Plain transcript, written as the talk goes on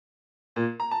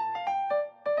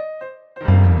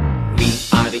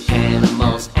the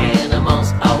animals,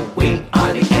 animals. Oh, we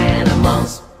are the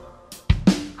animals.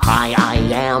 Hi, I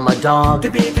am a dog.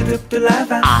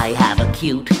 I have a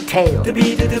cute tail.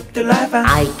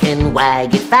 I can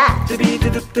wag it fast.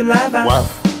 Woof,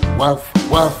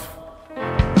 woof, woof.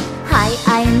 Hi,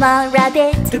 I'm a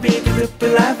rabbit.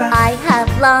 I have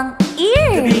long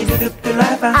ears.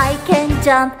 I can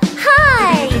jump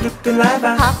high.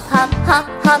 Hop, hop, hop,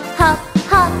 hop, hop,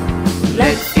 hop.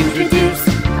 Let's introduce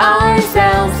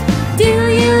ourselves. Do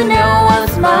you know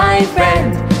us, my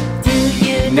friend? Do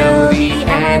you know the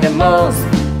animals?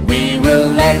 We will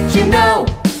let you know.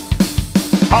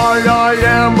 I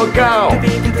am a cow.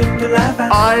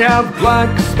 I have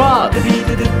black spots.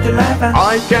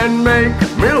 I can make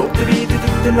milk.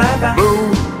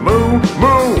 Moo, moo,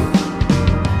 moo.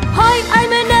 Hi,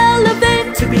 I'm an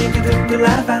elephant.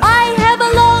 I have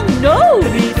a long nose.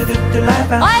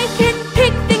 I can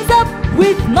pick things up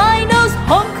with my nose.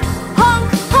 Honk,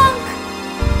 honk, honk.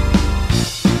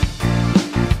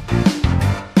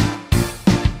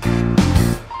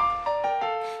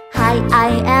 Hi,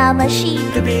 I am a sheep.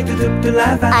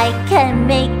 I can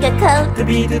make a coat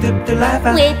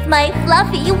with my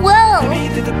fluffy wool.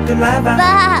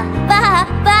 Bah, bah,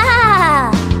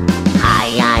 bah. Hi,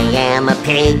 I am a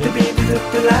pig.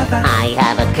 I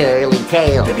have a curly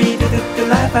tail.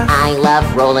 I love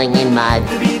rolling in mud.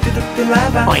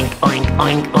 Oink, oink,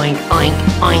 oink, oink, oink,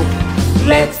 oink.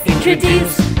 Let's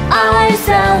introduce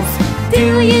ourselves.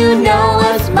 Do you know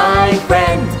us, my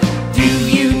friend? Do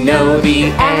you know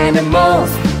the animals?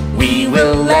 We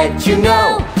will let you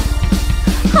know.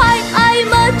 Hi,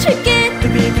 I'm a chicken.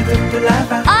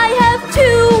 I have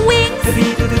 2 wings,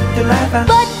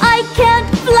 but I can't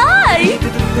fly.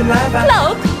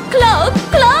 Cloak, cloak,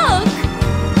 cloak.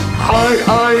 Hi,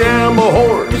 I am a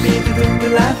horse.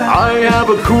 I have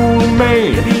a cool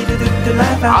mane.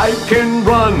 I can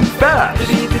run fast.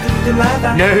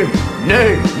 Neigh,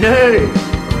 neigh, neigh.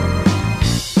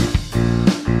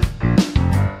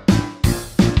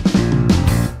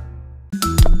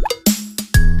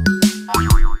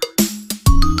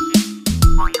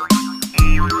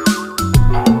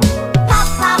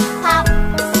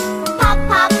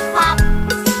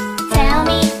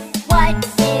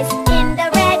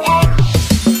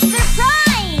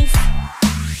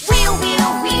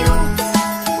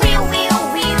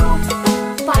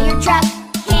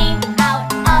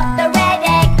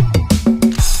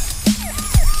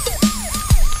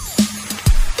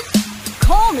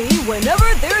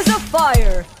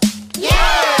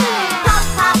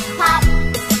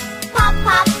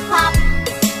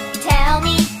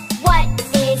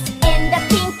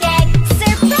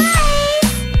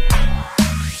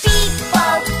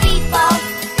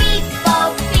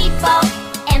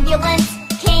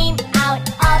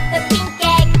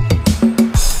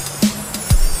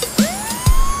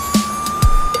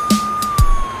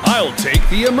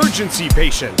 Emergency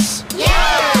patients. Yeah!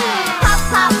 Pop,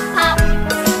 pop, pop.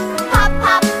 Pop,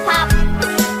 pop, pop.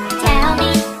 Tell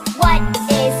me what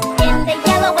is in the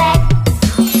yellow egg.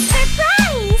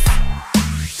 Surprise!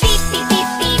 Beep, beep, beep,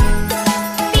 beep.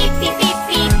 Beep, beep, beep,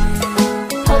 beep.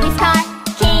 Police car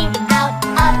came out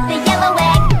of the yellow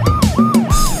egg.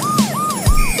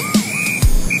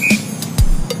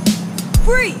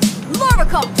 Freeze! Larva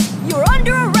cops! You're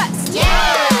under arrest!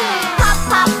 Yeah! Pop,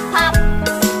 pop, pop.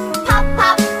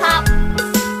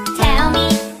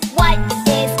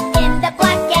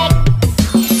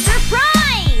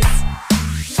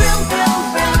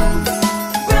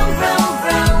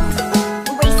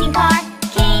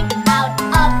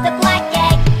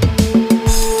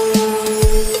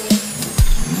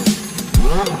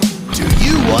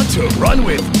 Run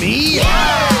with me?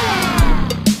 Yeah!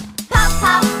 Pop,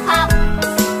 pop, pop.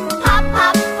 Pop,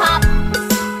 pop, pop.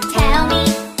 Tell me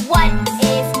what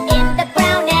is in the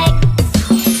brown egg.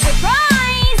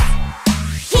 Surprise!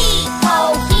 Heep-ho,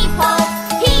 heep-ho.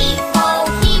 Heep-ho,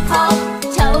 heep-ho.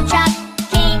 Tow truck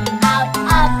came out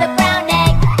of the brown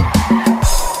egg.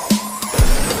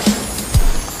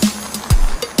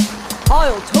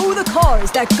 I'll tow the cars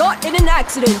that got in an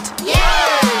accident. Yeah!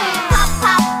 Pop,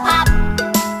 pop, pop.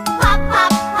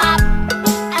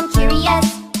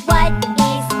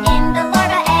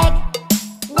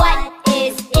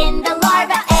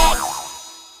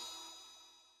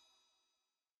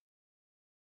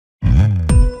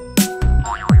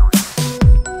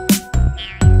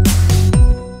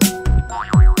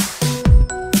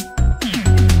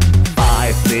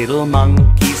 Little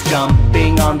monkeys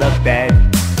jumping on the bed.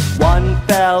 One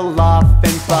fell off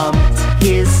and bumped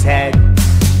his head.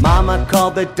 Mama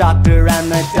called the doctor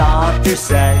and the doctor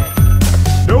said,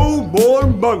 no more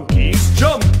monkeys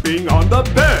jumping on the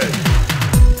bed.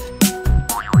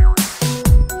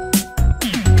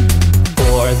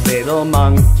 little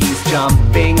monkeys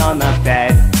jumping on the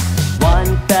bed.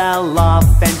 One fell off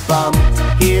and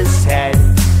bumped his head.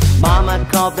 Mama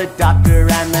called the doctor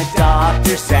and the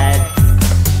doctor said,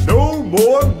 No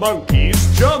more monkeys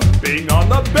jumping on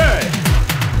the bed.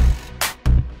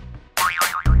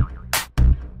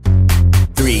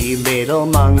 3 little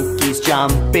monkeys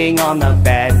jumping on the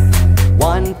bed.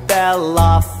 One fell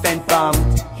off and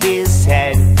bumped his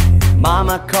head.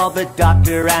 Mama called the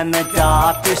doctor and the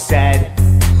doctor said,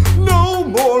 No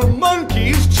more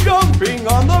monkeys jumping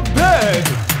on the bed.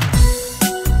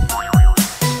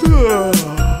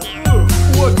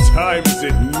 What time is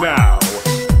it now?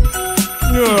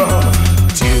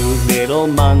 2 little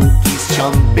monkeys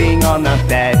jumping on the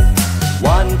bed.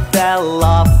 One fell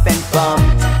off and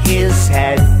bumped his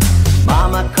head.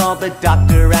 Mama called the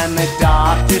doctor and the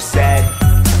doctor said,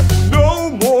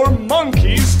 No more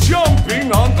monkeys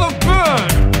jumping on the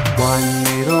bed. 1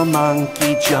 little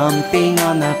monkey jumping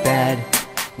on the bed.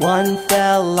 One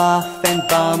fell off and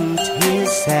bumped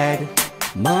his head.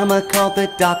 Mama called the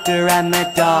doctor and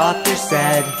the doctor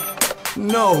said,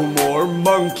 No more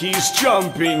monkeys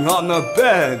jumping on the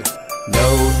bed. No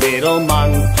little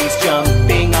monkeys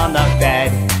jumping on the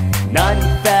bed. None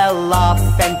fell off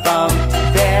and bumped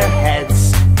their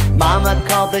heads. Mama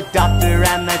called the doctor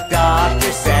and the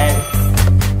doctor said,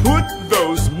 Put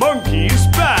those monkeys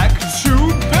back to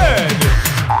bed.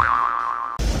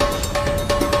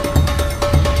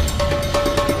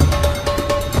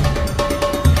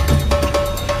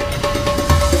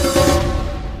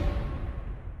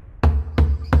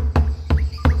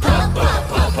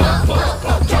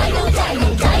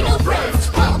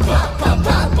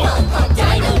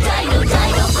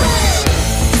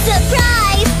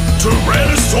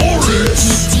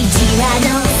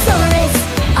 Tyrannosaurus,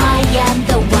 I am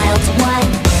the wild one.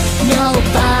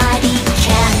 Nobody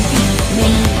can beat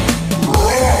me.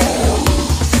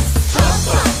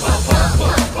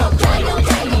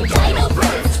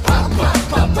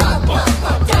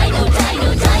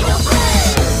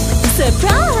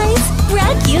 Surprise!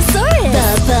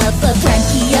 Brachiosaurus! The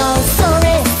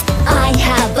Brachiosaurus, I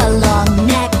have a long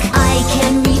neck. I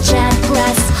can reach and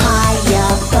press high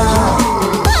above.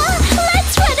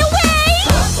 Let's run away!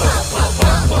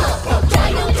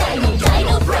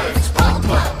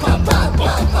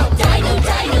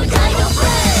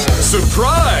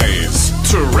 Surprise!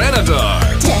 Pteranodon!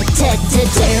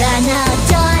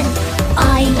 Pteranodon,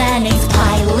 I'm an ace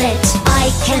pilot. I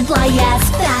can fly as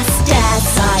fast as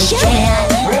I can.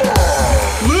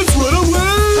 Let's run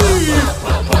away!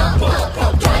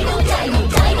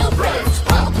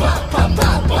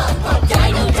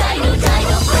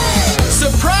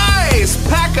 Surprise!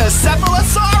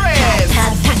 Pachycephalosaurus!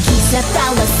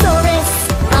 Pachycephalosaurus,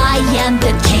 I am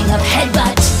the king of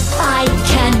headbutt. I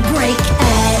can break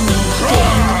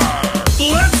anything.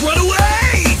 Let's run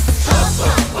away!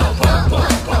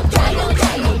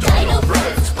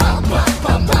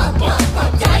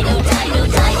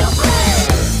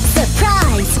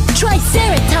 Surprise!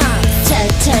 Triceratops!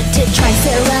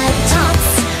 Triceratops!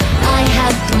 I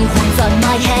have 3 horns on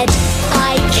my head.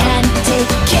 I can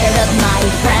take care of my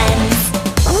friends.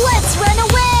 Let's run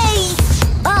away!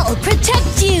 I'll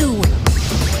protect you!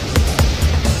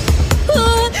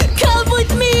 Come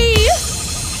with me!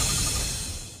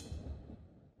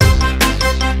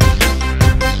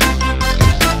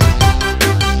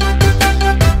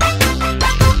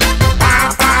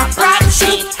 Black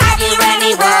sheep, have you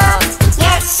any wool?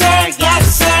 Yes sir,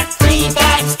 3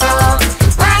 bags full.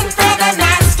 1 for the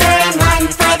master and 1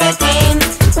 for the dame.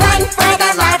 1 for the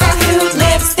larva who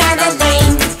lives down the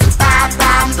lane.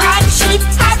 Black sheep,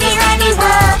 have you any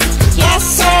wool? Yes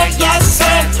sir,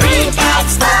 3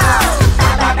 bags full.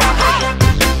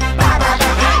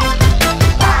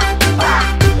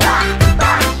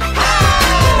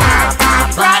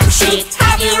 Black sheep,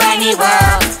 have you any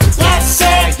wool? Yes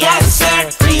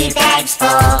sir, 3 bags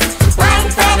full. 1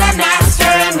 for the master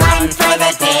and 1 for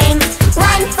the dame.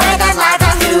 1 for the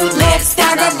larva who lives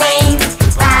down the lane.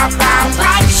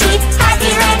 Black sheep, have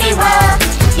you any wool?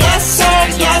 Yes sir,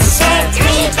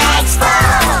 3 bags full.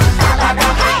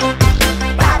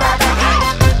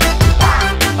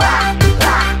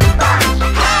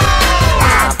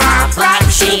 Black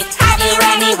sheep, have you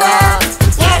any wool?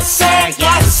 Yes sir,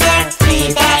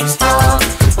 3 bags full.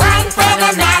 1 for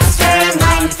the master and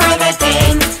 1 for the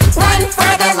dame. 1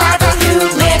 for the larva who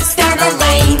lives down the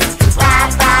lane.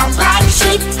 Black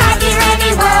sheep, have you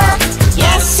any wool?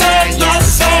 Yes sir,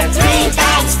 3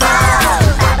 bags full.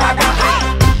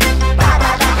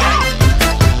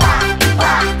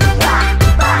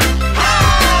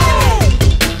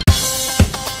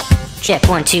 Check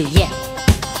 1, 2, yeah.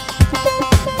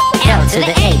 L to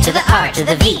the A to the R to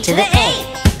the V to the A.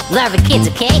 Larva kids,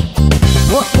 okay?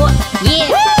 What, yeah.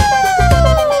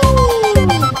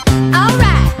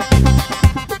 Alright,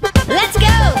 let's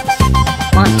go.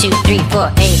 1, 2, 3,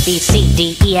 4, A, B, C,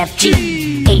 D, E, F,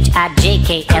 G, H, I, J,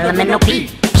 K, L, M, N, O, P,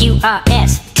 Q, R,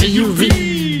 S, T, U,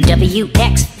 V, W,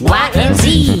 X, Y, and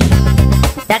Z.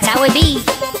 That's how it be.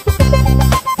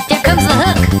 Here comes the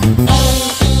hook. A,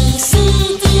 B, C,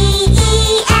 D,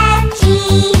 E, F, G,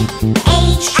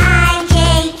 H, I, J,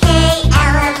 K,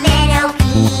 L, M, N, O, P,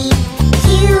 Q,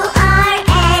 R,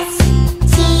 S,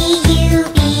 T, U,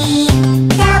 V,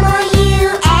 W,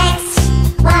 X,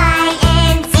 Y,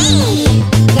 and Z.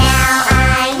 Now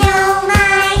I know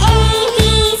my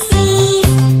ABCs.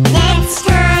 Next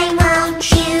time, won't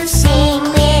you sing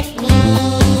with me?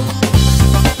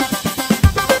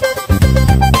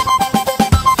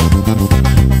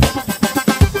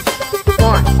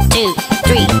 1, 2,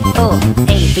 3, 4,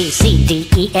 A, B, C, D,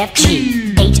 E, F,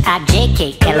 G, H, I, J, K,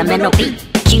 L, M, N, O, P,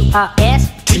 Q, R, S,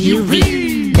 T, U,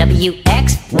 V, W,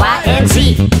 X, Y, and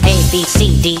Z. A, B,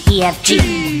 C, D, E, F, G,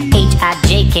 H, I,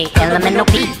 J, K, L, M, N, O,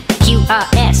 P, Q, R,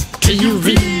 S, T, U,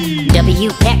 V,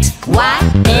 W, X, Y,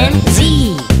 and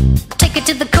Z. Take it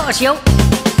to the chorus, yo.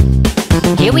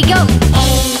 Here we go. A,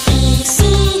 B, C,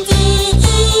 D,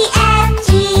 E, F, G,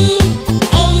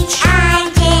 H,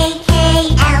 I, J, K,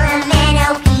 L, M, N,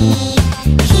 O, P,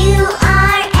 Q,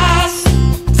 R, S,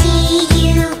 T,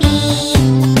 U, V,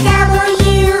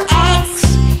 W, X,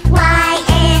 Y,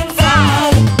 and Z.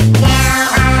 Now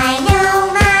I know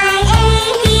my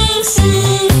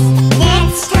ABCs.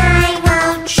 Next time,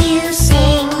 won't you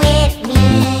sing with me?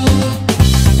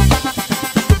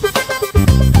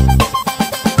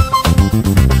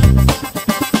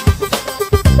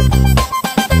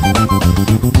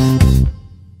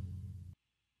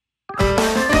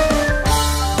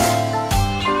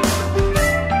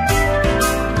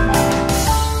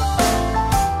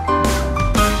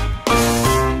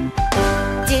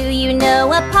 'Do you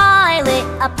know a pilot,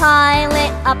 a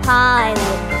pilot, a pilot?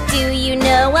 Do you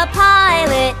know a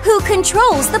pilot Who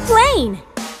controls the plane?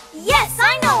 Yes,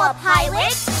 I know a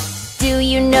pilot. Do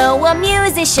you know a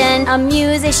musician? A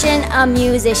musician, a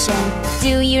musician.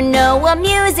 Do you know a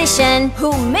musician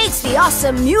who makes the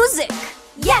awesome music?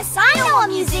 Yes, I know a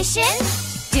musician.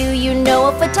 Do you know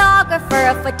a photographer?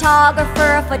 A photographer,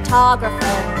 a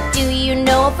photographer. Do you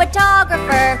know a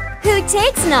photographer who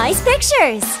takes nice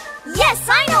pictures? Yes,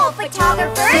 I know a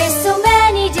photographer. There's so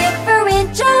many different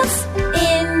jobs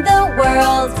in the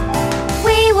world.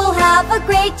 We will have a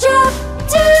great job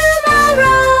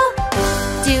tomorrow.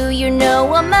 Do you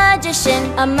know a magician?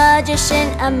 A magician,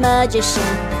 a magician.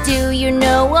 Do you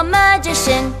know a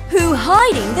magician who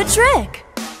hiding the trick?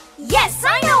 Yes,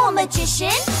 I know a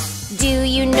magician. Do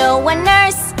you know a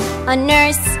nurse? A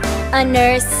nurse, a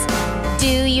nurse.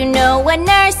 Do you know a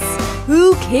nurse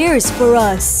who cares for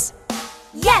us?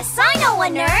 Yes, I know a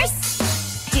nurse.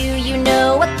 Do you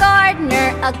know a gardener?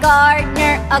 A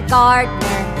gardener, a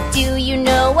gardener. Do you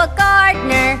know a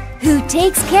gardener who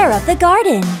takes care of the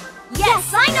garden? Yes,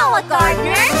 I know a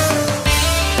gardener.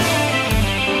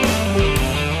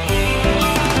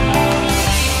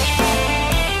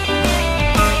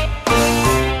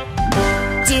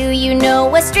 Do you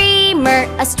know a streamer?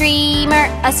 A streamer,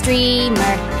 a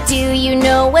streamer. Do you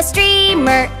know a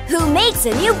streamer who makes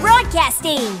a new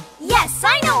broadcasting? Yes,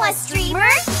 I know a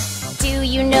streamer. Do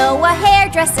you know a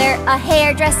hairdresser? A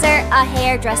hairdresser, a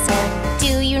hairdresser.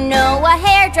 Do you know a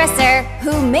hairdresser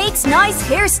who makes nice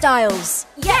hairstyles?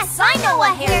 Yes, I know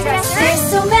a hairdresser. There's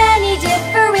so many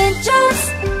different jobs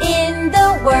in the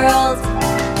world.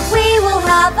 We will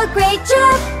have a great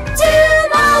job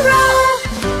tomorrow.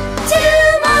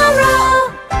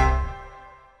 Tomorrow.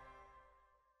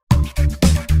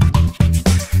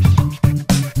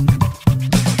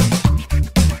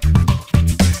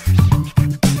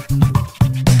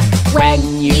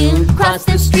 When you cross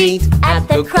the street at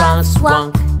the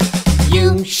crosswalk,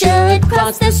 you should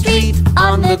cross the street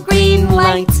on the green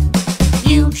light.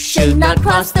 You should not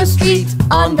cross the street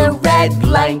on the red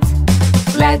light.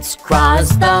 Let's cross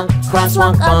the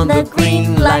crosswalk on the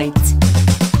green light.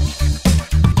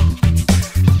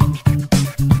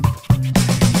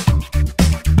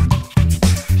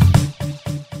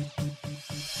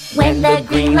 When the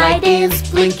green light is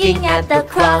blinking at the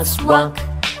crosswalk,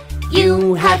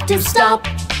 you have to stop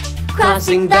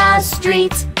crossing the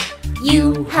street.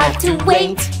 You have to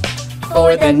wait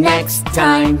for the next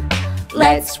time.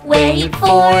 Let's wait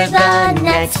for the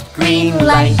next green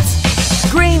light.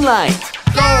 Green light,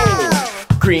 go!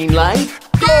 Green light,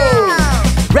 go!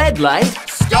 Red light,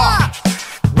 Stop!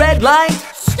 red light,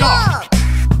 Stop!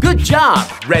 good job,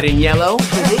 red and yellow.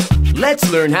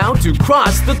 Let's learn how to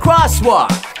cross the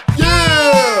crosswalk.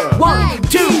 Yeah! 1,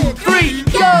 2, 3,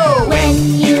 go! When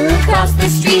you cross the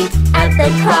street at the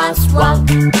crosswalk,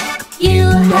 you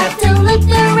have to look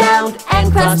around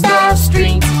and cross the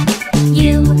street.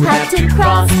 You have to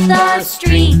cross the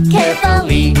street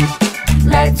carefully.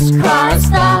 Let's cross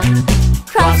the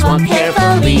crosswalk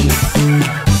carefully.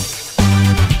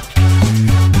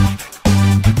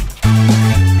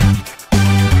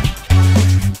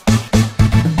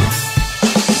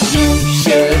 You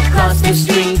should cross the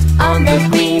street on the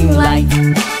green light.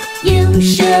 You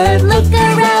should look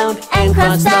around and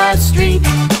cross the street.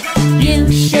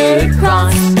 You should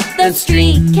cross the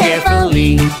street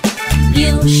carefully.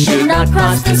 You should not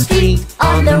cross the street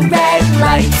on the red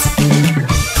lights.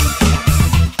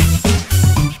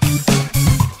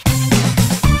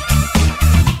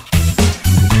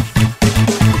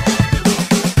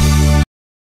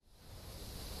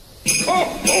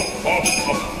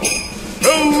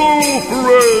 Hello,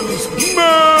 friends!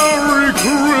 Merry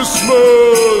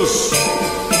Christmas!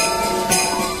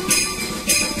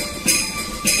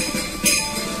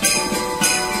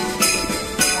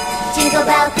 Jingle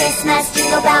bell Christmas,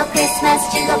 jingle bell Christmas,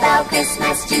 jingle bell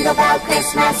Christmas, jingle bell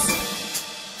Christmas.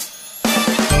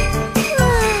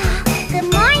 Good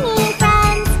morning,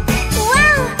 friends!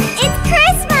 Wow, it's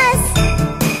Christmas!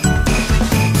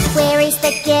 Where is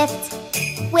the gift?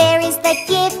 Where is the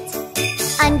gift?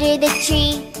 Under the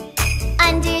tree,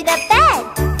 under the bed.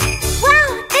 Wow,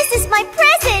 this is my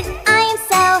present! I am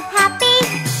so happy,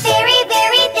 very,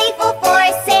 very thankful for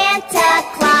Santa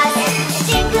Claus.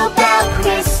 Jingle bell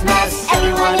Christmas,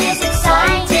 everyone is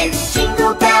excited.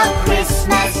 Jingle bell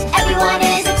Christmas, everyone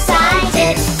is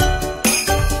excited.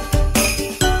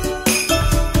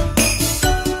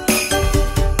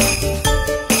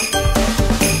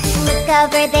 Look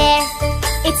over there,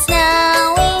 it's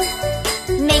snowing.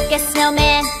 Make a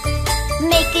snowman,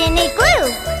 make an igloo.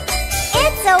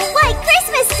 It's a white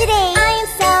Christmas today. I am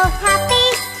so happy,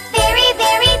 very,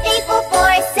 very thankful for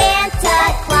Santa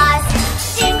Claus.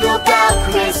 Jingle bell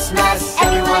Christmas,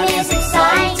 everyone is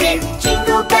excited.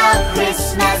 Jingle bell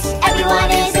Christmas, everyone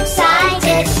is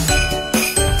excited.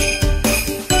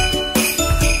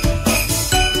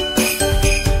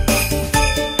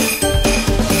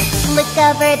 Look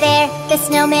over there, the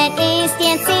snowman is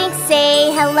dancing.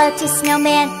 Say hello to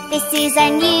snowman, this is our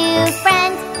new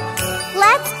friend.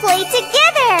 Let's play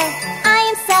together. I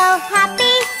am so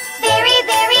happy, very,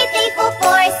 very thankful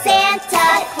for Santa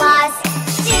Claus.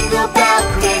 Jingle bell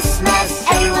Christmas,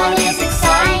 everyone is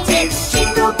excited.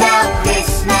 Jingle bell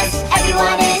Christmas,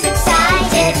 everyone is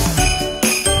excited.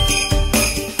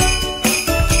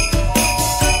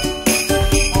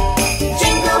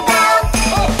 Jingle bell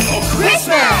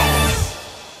Christmas!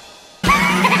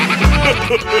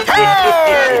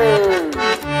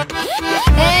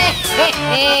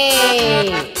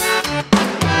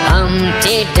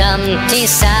 Humpty Dumpty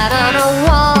sat on a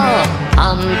wall.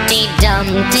 Humpty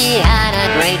Dumpty had a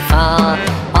great fall.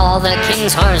 All the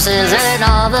king's horses and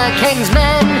all the king's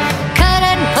men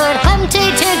couldn't put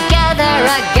Humpty together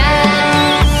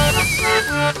again.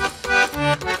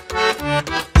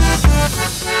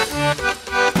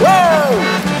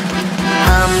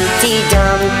 Humpty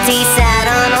Dumpty sat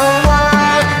on a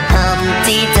wall.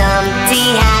 Humpty Dumpty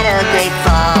had a great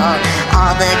fall.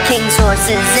 All the king's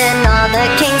horses and all the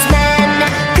king's men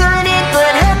couldn't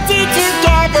put Humpty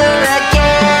together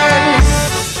again.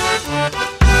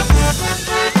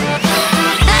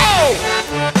 Hey!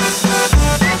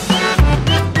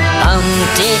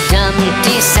 Humpty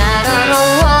Dumpty sat on a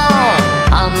wall.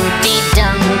 Humpty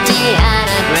Dumpty had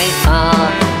a great fall.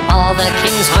 All the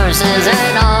king's horses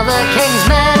and all the king's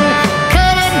men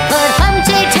couldn't put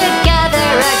Humpty together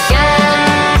again.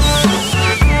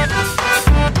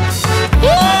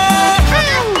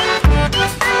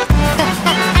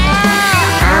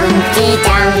 Humpty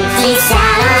Dumpty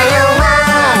sat on a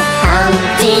wall.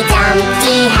 Humpty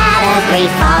Dumpty had a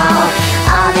great fall.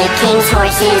 All the king's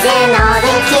horses and all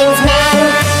the king's men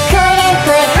couldn't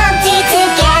put Humpty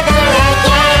together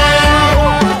again.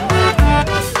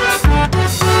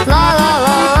 La la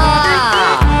la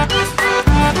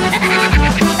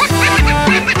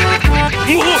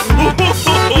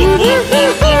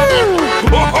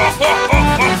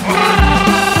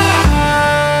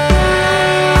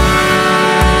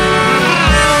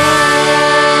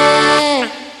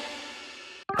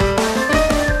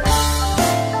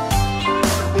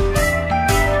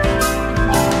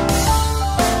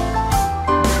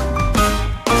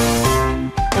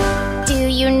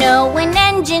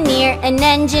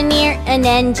An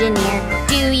engineer.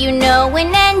 Do you know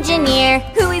an engineer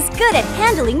who is good at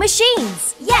handling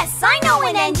machines? Yes, I know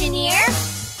an engineer.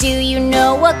 Do you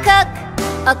know a cook?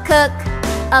 A cook,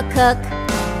 a cook.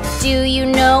 Do you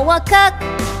know a cook?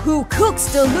 Who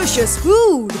cooks delicious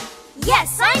food?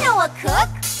 Yes, I know a cook.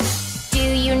 Do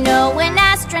you know an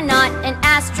astronaut? An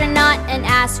astronaut, an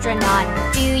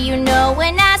astronaut. Do you know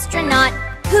an astronaut?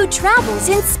 Who travels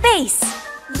in space?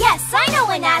 Yes, I know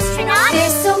an astronaut.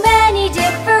 There's so many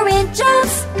different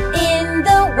jobs in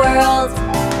the world.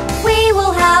 We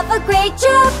will have a great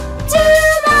job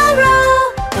tomorrow.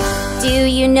 Do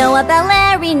you know a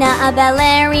ballerina, a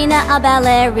ballerina, a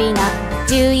ballerina?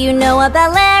 Do you know a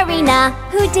ballerina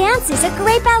Who dances a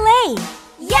great ballet?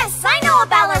 Yes, I know a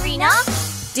ballerina.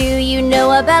 Do you know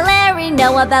a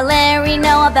ballerino, a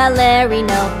ballerino, a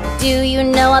ballerino? Do you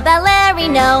know a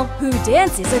ballerino Who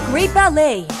dances a great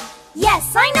ballet?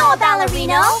 Yes, I know a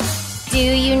ballerino. Do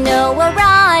you know a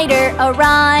rider, a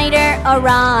rider, a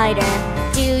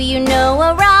rider? Do you know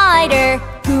a rider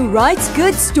Who writes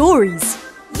good stories?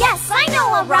 Yes, I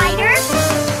know a rider.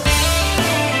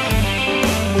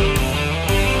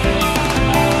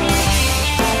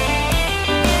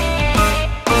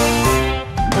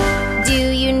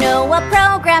 Do you know a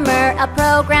programmer, a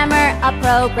programmer, a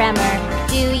programmer?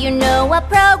 Do you know a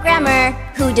programmer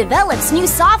Who develops new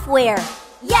software?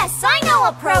 Yes, I know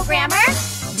a programmer.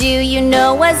 Do you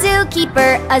know a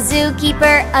zookeeper, a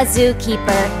zookeeper, a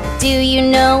zookeeper? Do you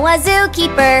know a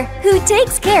zookeeper Who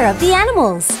takes care of the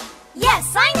animals?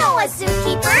 Yes, I know a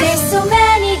zookeeper. There's so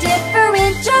many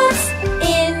different jobs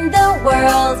in the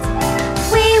world.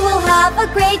 We will have a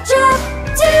great job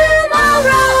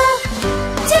tomorrow.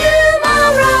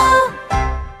 Tomorrow.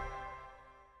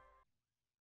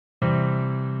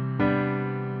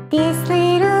 This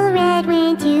little red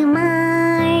went to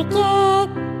market.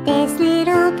 This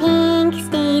little pink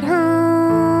stayed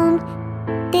home.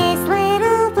 This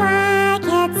little black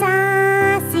had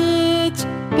sausage.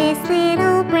 This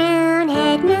little brown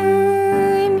had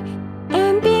none.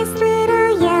 And this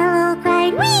little yellow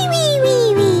cried wee wee wee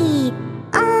wee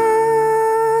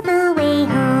all the way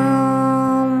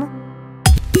home.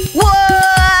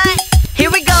 What?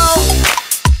 Here we go.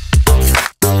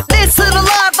 This little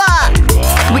larva,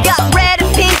 we got red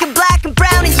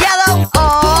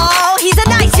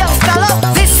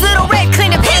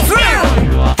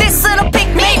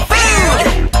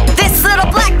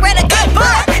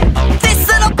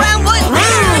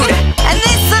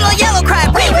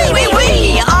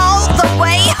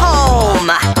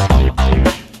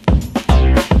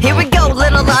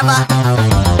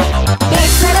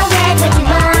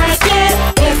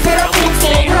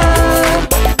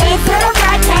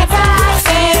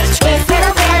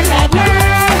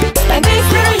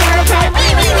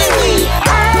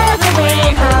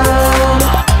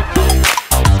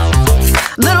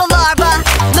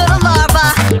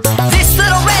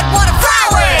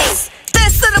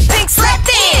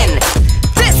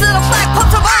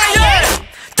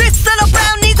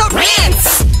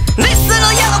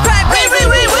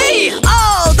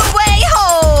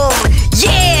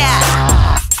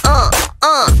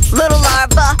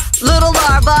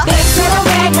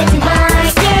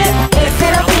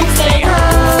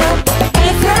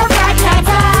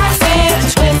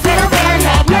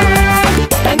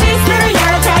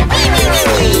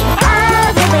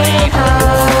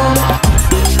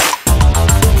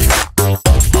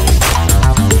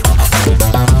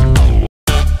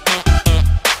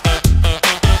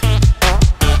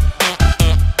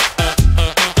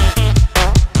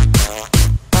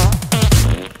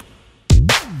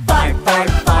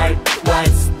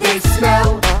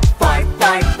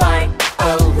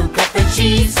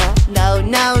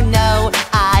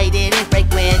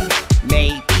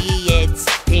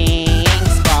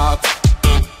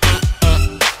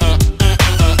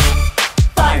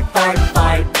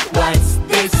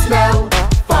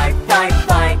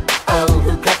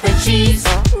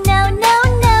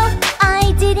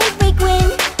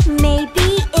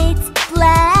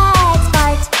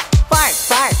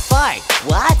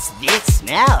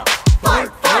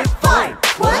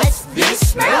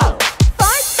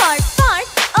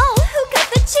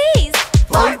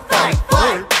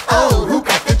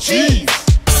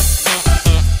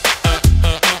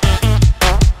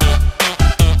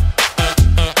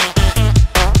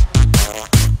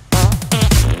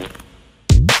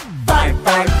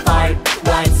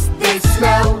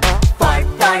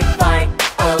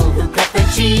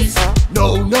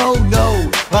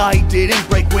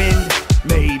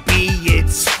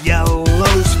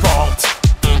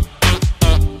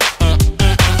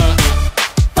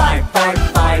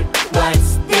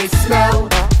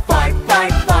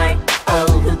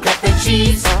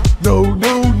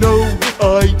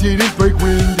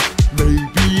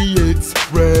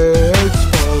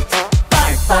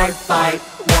fart,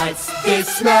 fart. What's this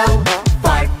smell?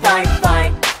 Fart, fart,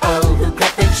 fart. Oh, who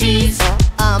cut the cheese?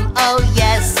 Oh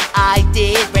yes, I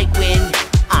did break wind.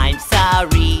 I'm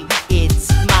sorry, it's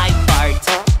my fart.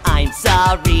 I'm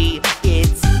sorry,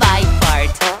 it's my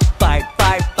fart. Fart,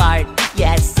 fart, fart.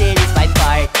 Yes, it is my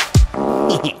fart.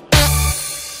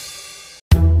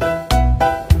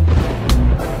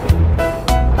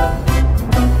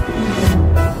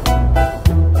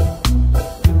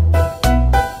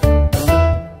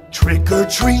 Trick or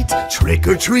treat, trick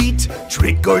or treat,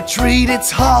 trick or treat,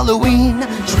 it's Halloween.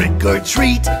 Trick or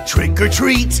treat, trick or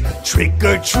treat, trick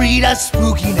or treat, a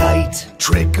spooky night.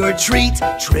 Trick or treat,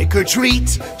 trick or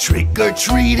treat, trick or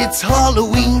treat, it's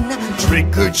Halloween.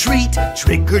 Trick or treat,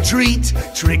 trick or treat,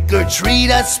 trick or treat,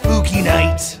 a spooky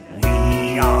night.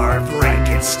 We are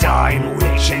Frankenstein,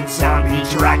 witch and zombie,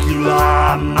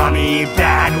 Dracula, mummy,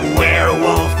 bat,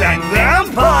 werewolf, and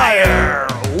vampire.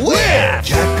 We're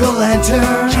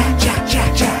jack-o'-lantern,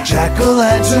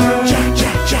 jack-o'-lantern,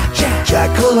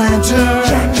 jack-o'-lantern.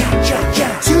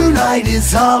 Tonight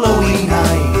is Halloween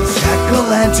night.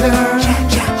 Jack-o'-lantern,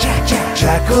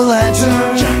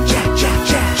 jack-o'-lantern,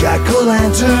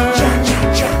 jack-o'-lantern.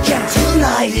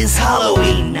 Tonight is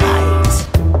Halloween night.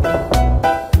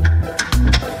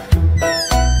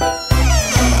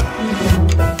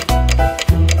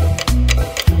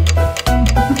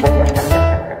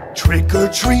 Trick or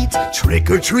treat, trick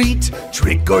or treat,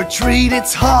 trick or treat,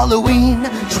 it's Halloween.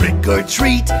 Trick or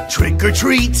treat, trick or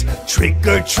treat, trick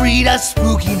or treat, a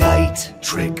spooky night.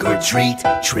 Trick or treat,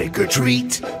 trick or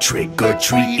treat, trick or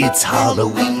treat, it's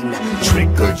Halloween.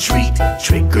 Trick or treat,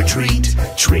 trick or treat,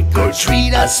 trick or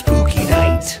treat, a spooky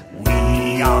night.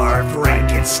 We are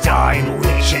Frankenstein,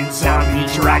 witch and zombie,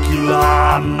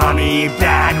 Dracula, mummy,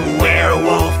 bat,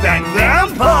 werewolf, and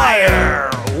vampire.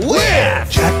 We're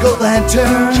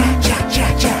jack-o'-lantern,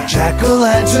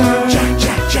 jack-o'-lantern,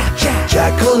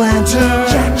 jack-o'-lantern.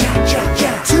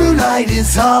 Tonight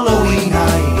is Halloween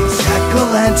night.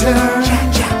 Jack-o'-lantern,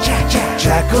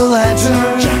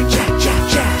 jack-o'-lantern,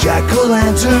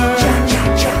 jack-o'-lantern.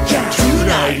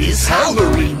 Tonight is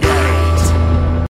Halloween night.